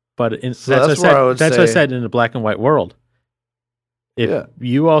 But that's what I said in a black and white world. If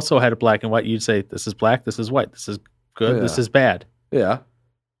you also had a black and white, you'd say, this is black, this is white, this is good, this is bad. Yeah.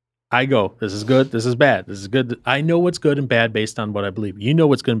 I go, this is good, this is bad, this is good. I know what's good and bad based on what I believe. You know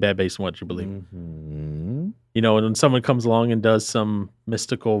what's good and bad based on what you believe. Mm-hmm. And when someone comes along and does some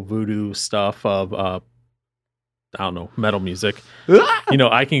mystical voodoo stuff of, I don't know, metal music,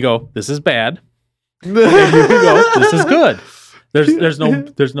 I can go, this is bad. And you can go, this is good. There's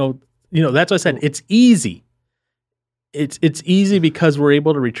no, that's what I said. It's easy. It's easy because we're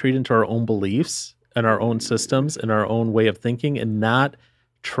able to retreat into our own beliefs and our own systems and our own way of thinking and not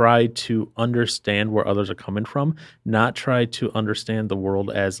try to understand where others are coming from, not try to understand the world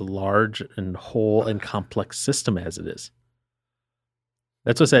as large and whole and complex system as it is.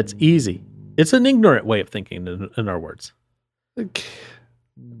 That's what I said. It's easy. It's an ignorant way of thinking, in our words.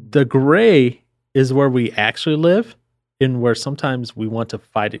 The gray is where we actually live, and where sometimes we want to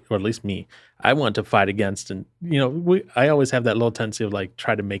fight, or at least me, I want to fight against. And, I always have that little tendency of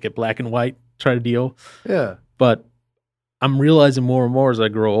try to make it black and white, try to deal. Yeah. But I'm realizing more and more as I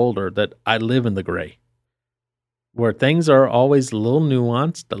grow older that I live in the gray, where things are always a little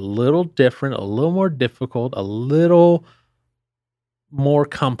nuanced, a little different, a little more difficult, a little more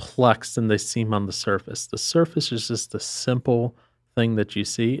complex than they seem on the surface. The surface is just the simple thing that you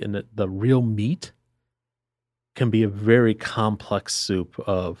see, and the real meat can be a very complex soup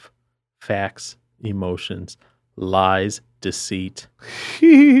of facts, emotions, lies, deceit,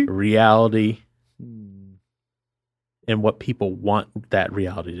 reality, and what people want that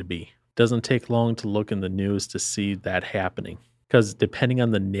reality to be. It doesn't take long to look in the news to see that happening, because depending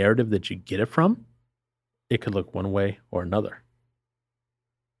on the narrative that you get it from, it could look one way or another.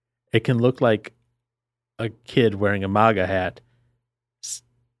 It can look like a kid wearing a MAGA hat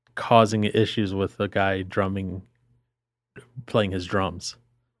causing issues with a guy playing his drums.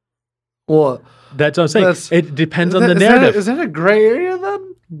 Well, that's what I'm saying. It depends on the narrative. Is that a gray area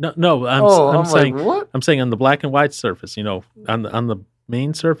then? No. I'm saying what? I'm saying on the black and white surface. On the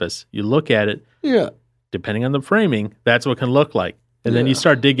main surface, you look at it. Yeah. depending on the framing, that's what it can look like. And then you Yeah.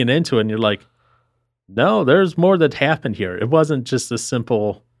 start digging into it and you're like, no, there's more that happened here. It wasn't just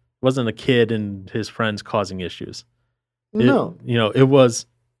it wasn't a kid and his friends causing issues. No. It was,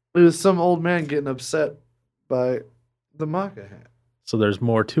 It was some old man getting upset by the maca hat. so there's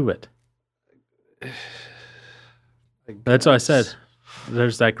more to it. That's what I said.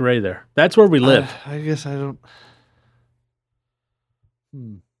 There's that gray there. That's where we live. I guess I don't.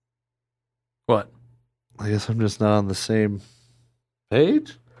 What? I guess I'm just not on the same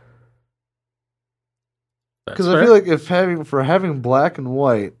page. Because I feel like if having black and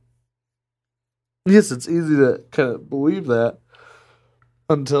white, yes, it's easy to kind of believe that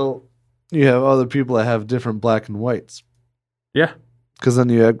until you have other people that have different black and whites. Yeah. Because then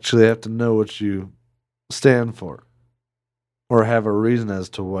you actually have to know what you stand for, or have a reason as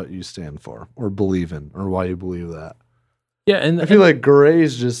to what you stand for, or believe in, or why you believe that. Yeah, and I feel like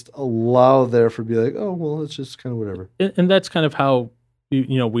grays just allow there for be like, oh well, it's just kind of whatever. and that's kind of how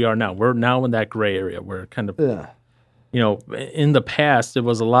we are now. We're now in that gray area. We're kind of in the past it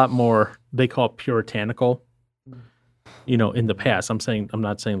was a lot more. They call it puritanical. In the past, I'm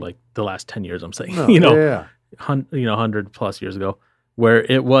not saying like the last 10 years. I'm saying 100 plus years ago, where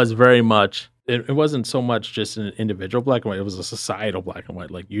it was very much. It wasn't so much just an individual black and white. It was a societal black and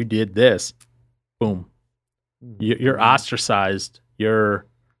white. Like you did this, boom. You're ostracized, you're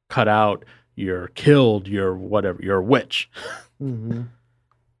cut out, you're killed, you're whatever, you're a witch. Mm-hmm.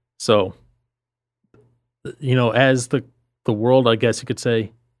 So, as the world, I guess you could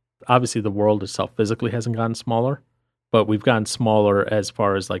say, obviously the world itself physically hasn't gotten smaller, but we've gotten smaller as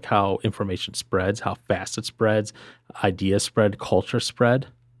far as like how information spreads, how fast it spreads, ideas spread, culture spread.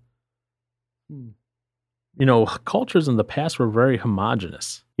 Cultures in the past were very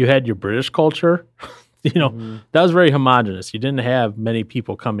homogenous. You had your British culture. That was very homogenous. You didn't have many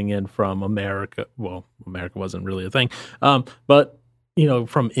people coming in from America. Well, America wasn't really a thing. But,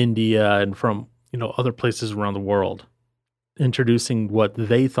 from India and from, other places around the world, introducing what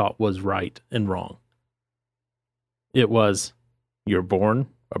they thought was right and wrong. It was, you're born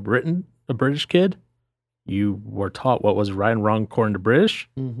a British kid. You were taught what was right and wrong according to British.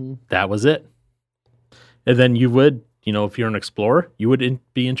 Mm-hmm. That was it. And then you would, if you're an explorer, you would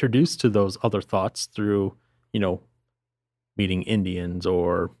be introduced to those other thoughts through, meeting Indians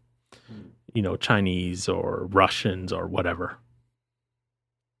or, Chinese or Russians or whatever.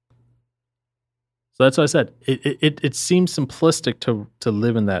 So that's what I said. It seems simplistic to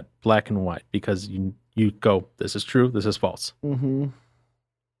live in that black and white because you go, this is true, this is false. Mm-hmm.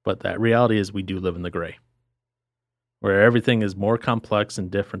 But that reality is we do live in the gray, where everything is more complex and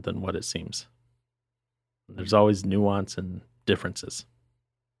different than what it seems. There's always nuance and differences.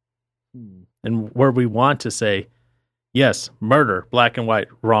 And where we want to say, yes, murder, black and white,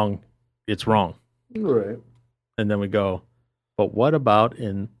 wrong, it's wrong. Right. And then we go, but what about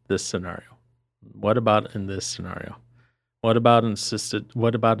in this scenario? What about in this scenario? What about an assisted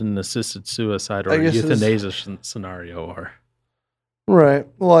suicide or a euthanasia scenario? Or right.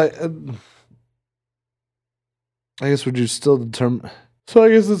 Well, I guess would you still determine? So I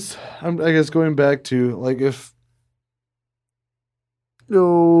guess going back to like if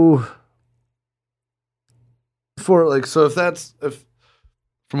from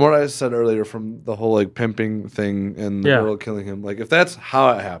what I said earlier from the whole like pimping thing and the girl killing him, like if that's how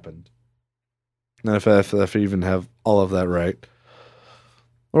it happened, and if I even have all of that right,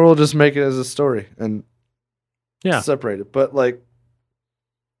 or we'll just make it as a story and separate it. But like,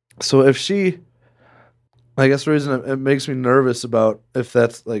 so if she. I guess the reason it makes me nervous about if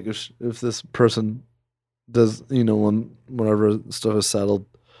that's like if this person does whenever stuff is settled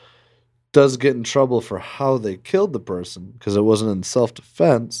does get in trouble for how they killed the person because it wasn't in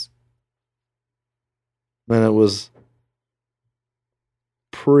self-defense, and it was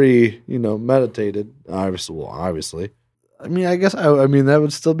meditated. Obviously. I mean, I guess I mean that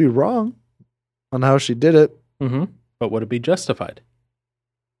would still be wrong on how she did it. Mm-hmm. But would it be justified?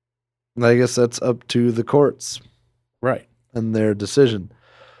 I guess that's up to the courts. Right. And their decision.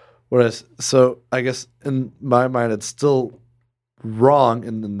 Whereas, so I guess in my mind, it's still wrong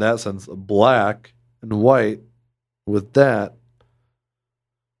in that sense, black and white with that.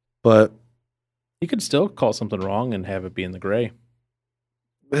 But you could still call something wrong and have it be in the gray.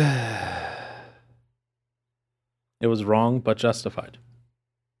 It was wrong, but justified.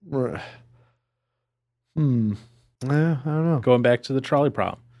 Yeah, I don't know. Going back to the trolley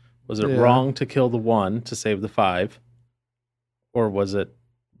problem. Was it wrong to kill the 1 to save the 5? Or was it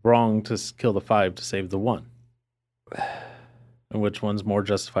wrong to kill the 5 to save the 1? And which one's more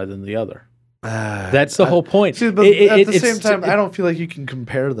justified than the other? That's the whole point. See, but at the same time, I don't feel like you can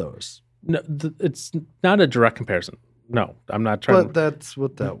compare those. No, it's not a direct comparison. No, I'm not trying. But that's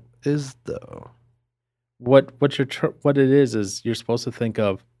what that is, though. What it is you're supposed to think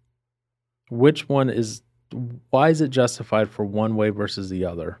of which one is, why is it justified for one way versus the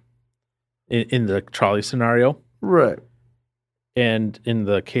other in the Charlie scenario, Right. and in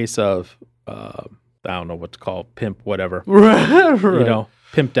the case of I don't know what to call pimp, whatever, Right. you know,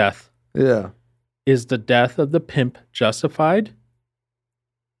 pimp death. Yeah. Is the death of the pimp justified?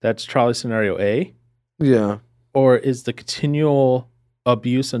 That's Charlie scenario A. Yeah. Or is the continual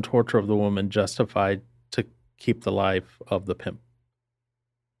abuse and torture of the woman justified to keep the life of the pimp?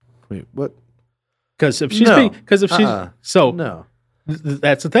 Wait, what? Because if she's No. so No.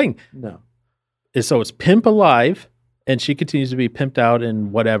 that's the thing. No. So it's pimp alive, and she continues to be pimped out,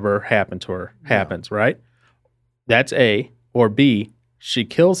 and whatever happened to her happens, right? That's A. Or B, she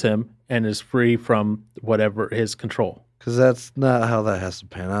kills him and is free from whatever his control. Because that's not how that has to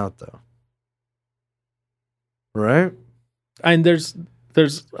pan out, though. Right? And there's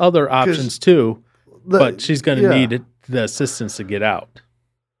other options too, but she's going to yeah. need the assistance to get out.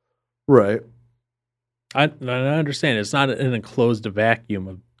 Right. I understand it's not an enclosed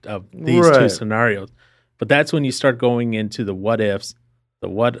vacuum of these two Right. scenarios, but that's when you start going into the what ifs, the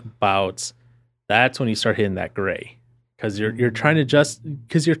what abouts. That's when you start hitting that gray, because you're trying to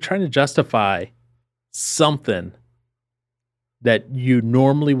justify something that you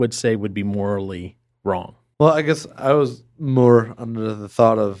normally would say would be morally wrong. Well, I guess I was more under the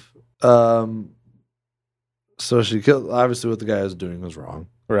thought of, so she killed. Obviously, what the guy was doing was wrong.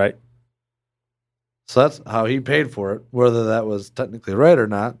 Right. So that's how he paid for it. Whether that was technically right or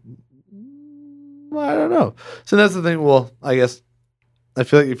not, I don't know. So that's the thing. Well, I guess I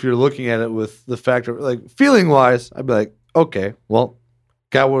feel like if you're looking at it with the factor, like feeling wise, I'd be like, okay, well,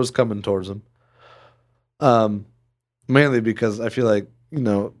 got what was coming towards him. Mainly because I feel like,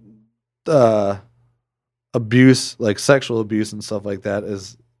 abuse, like sexual abuse and stuff like that,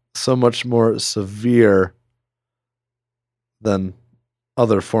 is so much more severe than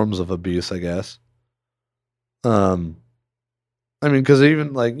other forms of abuse, I guess. I mean, because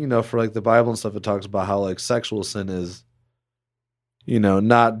even like, for like the Bible and stuff, it talks about how like sexual sin is,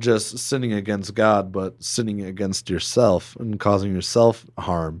 not just sinning against God, but sinning against yourself and causing yourself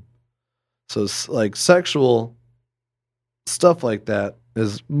harm. So it's like sexual stuff like that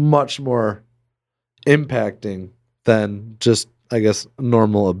is much more impacting than just, I guess,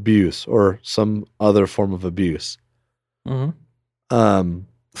 normal abuse or some other form of abuse. Mm-hmm.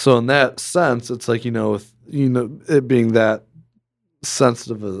 So in that sense, it's like, with it being that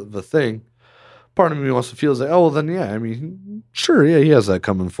sensitive of a thing, part of me wants to feel like, oh well, then yeah, I mean, sure, yeah, he has that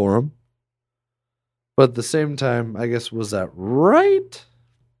coming for him. But at the same time, I guess, was that right?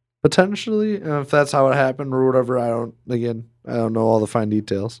 Potentially, and if that's how it happened or whatever, I don't know all the fine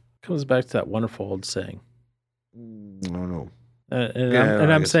details. Comes back to that wonderful old saying. I don't know.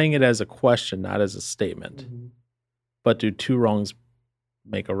 I'm saying it as a question, not as a statement. Mm-hmm. But do two wrongs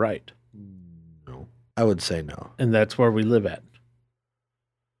make a right? No. I would say no. And that's where we live at.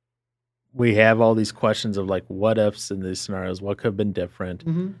 We have all these questions of like what ifs in these scenarios, what could have been different?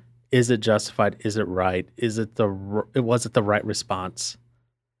 Mm-hmm. Is it justified? Is it right? Was it the right response?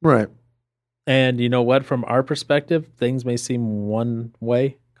 Right. And you know what? From our perspective, things may seem one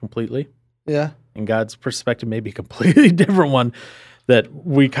way completely. Yeah. And God's perspective may be a completely different one that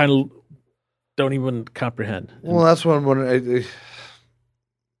we kind of don't even comprehend. Well, that's what I'm wondering.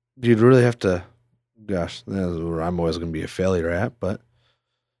 You'd really have to, gosh, that's where I'm always going to be a failure at, but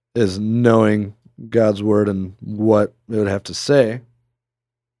is knowing God's word and what it would have to say.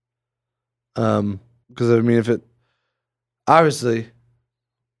 Because I mean, if it, obviously,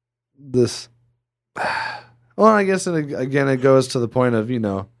 this, well, I guess again, it goes to the point of,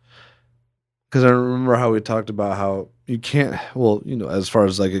 because I remember how we talked about how you can't, well, as far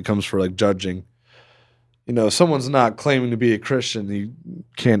as like it comes for like judging, if someone's not claiming to be a Christian, you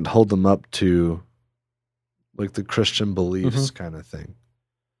can't hold them up to like the Christian beliefs kind of thing.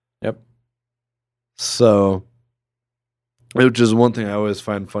 Yep. So, which is one thing I always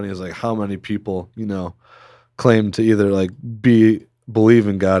find funny is like how many people, claim to either like believe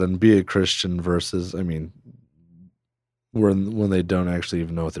in God and be a Christian versus, I mean, when they don't actually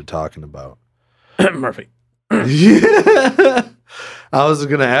even know what they're talking about. Murphy. Yeah. I was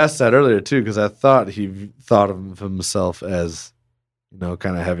going to ask that earlier too, because I thought he thought of himself as,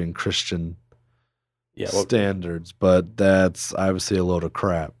 kind of having Christian standards, but that's obviously a load of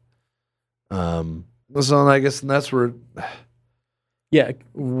crap. So I guess that's where,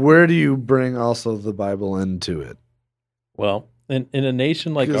 where do you bring also the Bible into it? Well, in a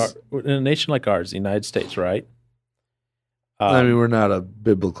nation like ours, the United States, right? I mean, we're not a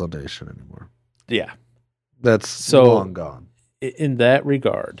biblical nation anymore. Yeah. That's So- long gone. In that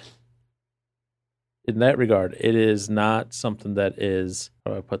regard, it is not something that is,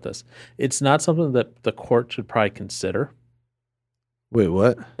 how do I put this? It's not something that the court should probably consider. Wait,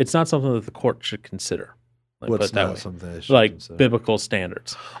 what? It's not something that the court should consider. Like, What's put it that not way. something they should Like consider? biblical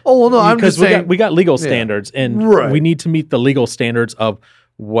standards. Oh, well, no, I'm Because just saying. we got legal Yeah. standards, and Right. we need to meet the legal standards of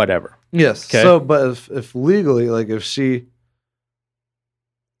whatever. Yes. Okay. So, but if legally, like if she,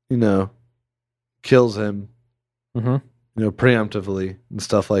 kills him, Mm-hmm. Preemptively and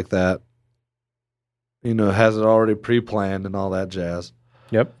stuff like that, has it already pre-planned and all that jazz.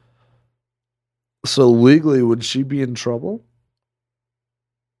 Yep. So legally, would she be in trouble?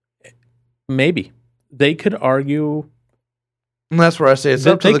 Maybe they could argue. And that's where I say it's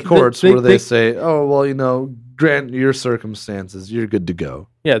They- up to they- the courts they- where they they- say, "Oh, well, grant your circumstances, you're good to go."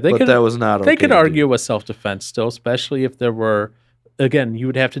 Yeah, they But could. that was not. They okay could to do. argue a self-defense still, especially if there were. Again, you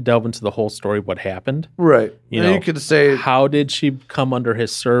would have to delve into the whole story of what happened. right? You And know, you could say, How did she come under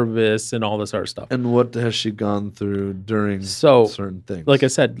his service and all this other stuff? and what has she gone through during So, certain things? like I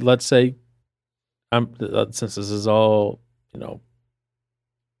said, let's say, since this is all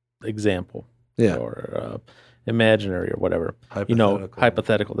example yeah, or imaginary or whatever, hypothetical.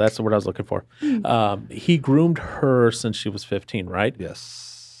 hypothetical. That's the word I was looking for. He groomed her since she was 15, right? Yes.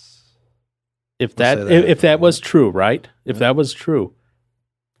 If We'll that say that, if that yeah. was true, right? If Yeah. that was true,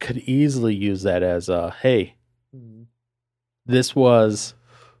 could easily use that as a hey, this was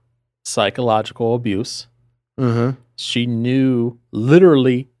psychological abuse. Uh-huh. She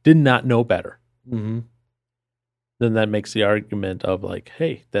literally did not know better. Mm-hmm. Then that makes the argument of like,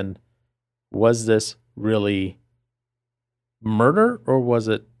 hey, then was this really murder or was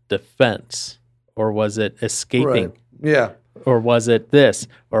it defense or was it escaping Right. Yeah. or was it this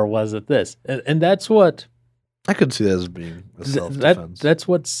or was it this? And that's what I could see that as being a Th- self-defense. that's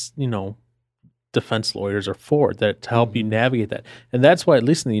what's defense lawyers are for, that to help you Mhm. navigate that. And that's why, at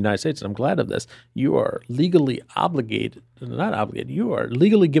least in the United States, and I'm glad of this, you are legally obligated, not obligated, you are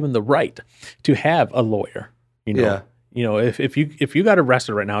legally given the right to have a lawyer. Yeah. If you got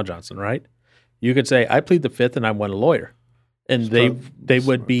arrested right now, Johnson, right? You could say, I plead the fifth and I want a lawyer. And they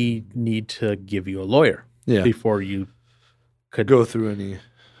would need to give you a lawyer Yeah. before you could Go through any.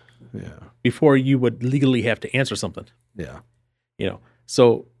 Yeah. before you would legally have to answer something. Yeah.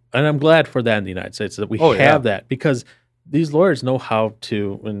 So, and I'm glad for that in the United States that we Oh, yeah. have that, because these lawyers know how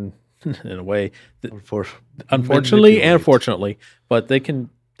to, in a way, unfortunately and fortunately, but they can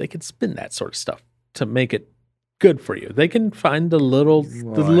spin that sort of stuff to make it good for you. They can find the little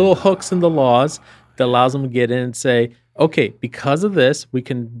hooks in the laws that allows them to get in and say, okay, because of this, we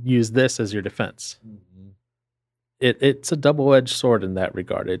can use this as your defense. It's a double-edged sword in that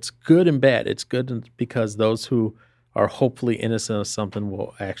regard. It's good and bad. It's good because those who are hopefully innocent of something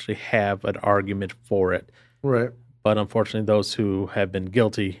will actually have an argument for it. Right. But unfortunately, those who have been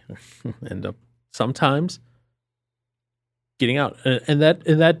guilty end up sometimes getting out. And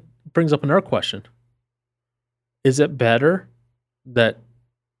that brings up another question. Is it better that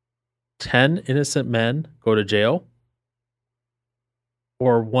 10 innocent men go to jail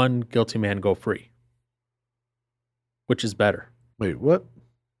or one guilty man go free? Which is better? Wait, what?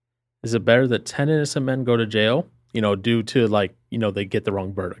 Is it better that 10 innocent men go to jail, due to they get the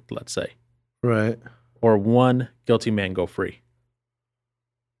wrong verdict, let's say, Right. or one guilty man go free?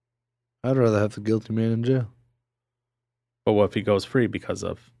 I'd rather have the guilty man in jail. But what if he goes free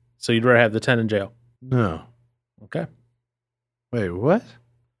so you'd rather have the 10 in jail? No. Okay. Wait, what?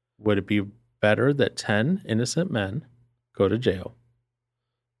 Would it be better that 10 innocent men go to jail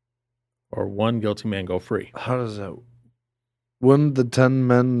or one guilty man go free? How does that? Wouldn't the 10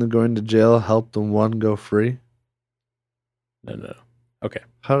 men going to jail help the one go free? No. Okay.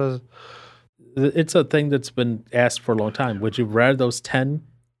 How does? It's a thing that's been asked for a long time. Would you rather those 10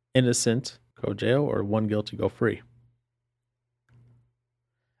 innocent go jail or one guilty go free?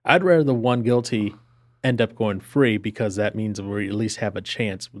 I'd rather the one guilty end up going free, because that means we at least have a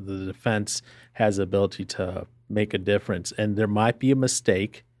chance. The defense has the ability to make a difference. And there might be a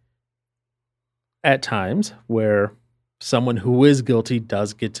mistake at times where someone who is guilty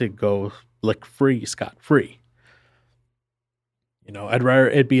does get to go scot-free. I'd rather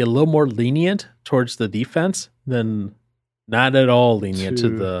it be a little more lenient towards the defense than not at all lenient to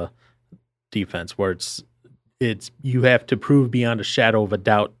the defense, where it's you have to prove beyond a shadow of a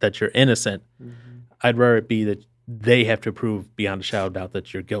doubt that you're innocent. Mm-hmm. I'd rather it be that they have to prove beyond a shadow of doubt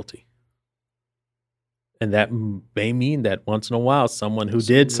that you're guilty. And that may mean that once in a while, someone who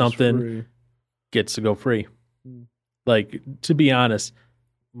did something gets to go free. Like, to be honest,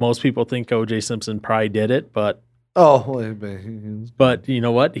 most people think O.J. Simpson probably did it, but Oh, well, But you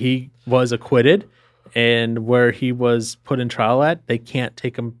know what? He was acquitted, and where he was put in trial at, they can't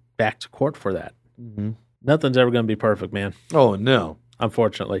take him back to court for that. Mhm. Nothing's ever going to be perfect, man. Oh no,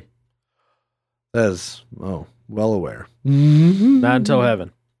 Unfortunately, that is well aware. not until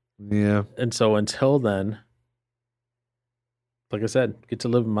heaven. Yeah, And so until then, like I said, get to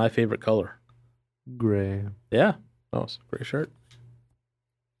live in my favorite color. gray. Yeah. Oh, it's a gray shirt.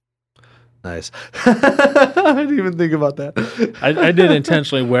 Nice. I didn't even think about that. I didn't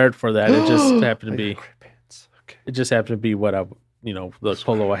intentionally wear it for that. It just happened to I be. got gray pants. Okay. It just happened to be what the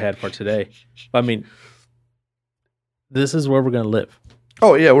polo I had for today. I mean, this is where we're going to live.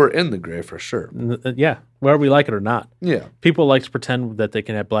 Oh yeah, we're in the gray for sure. Yeah, whether we like it or not. Yeah. People like to pretend that they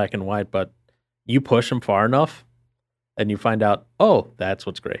can have black and white, but you push them far enough, and you find out, oh, that's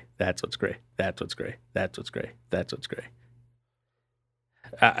what's gray. That's what's gray. That's what's gray. That's what's gray. That's what's gray.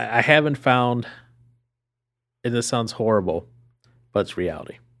 I haven't found, and this sounds horrible, but it's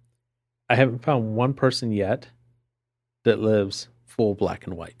reality. I haven't found one person yet that lives full black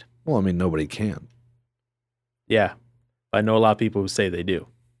and white. Well, I mean, nobody can. Yeah, I know a lot of people who say they do,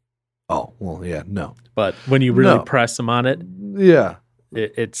 Oh, well, yeah, no. but when you really No. press them on it, Yeah.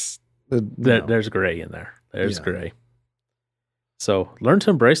 it's No. there's gray in there. There's Yeah. gray. So learn to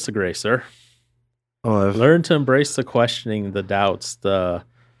embrace the gray, sir. Oh, Learn to embrace the questioning, the doubts, the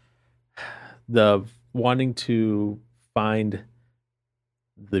wanting to find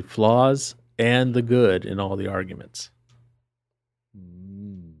the flaws and the good in all the arguments.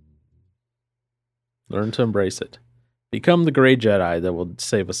 Learn to embrace it. Become the gray Jedi that will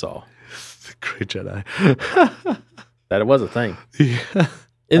save us all. Great Jedi. That it was a thing. Yeah.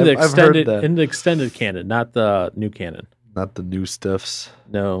 In the I've heard extended that. in the extended canon, not the new canon. Not the new stuffs.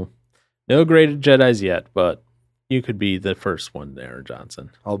 No great Jedis yet, but you could be the first one there,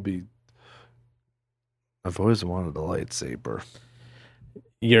 Johnson. I've always wanted a lightsaber.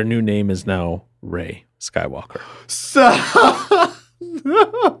 Your new name is now Rey Skywalker. So,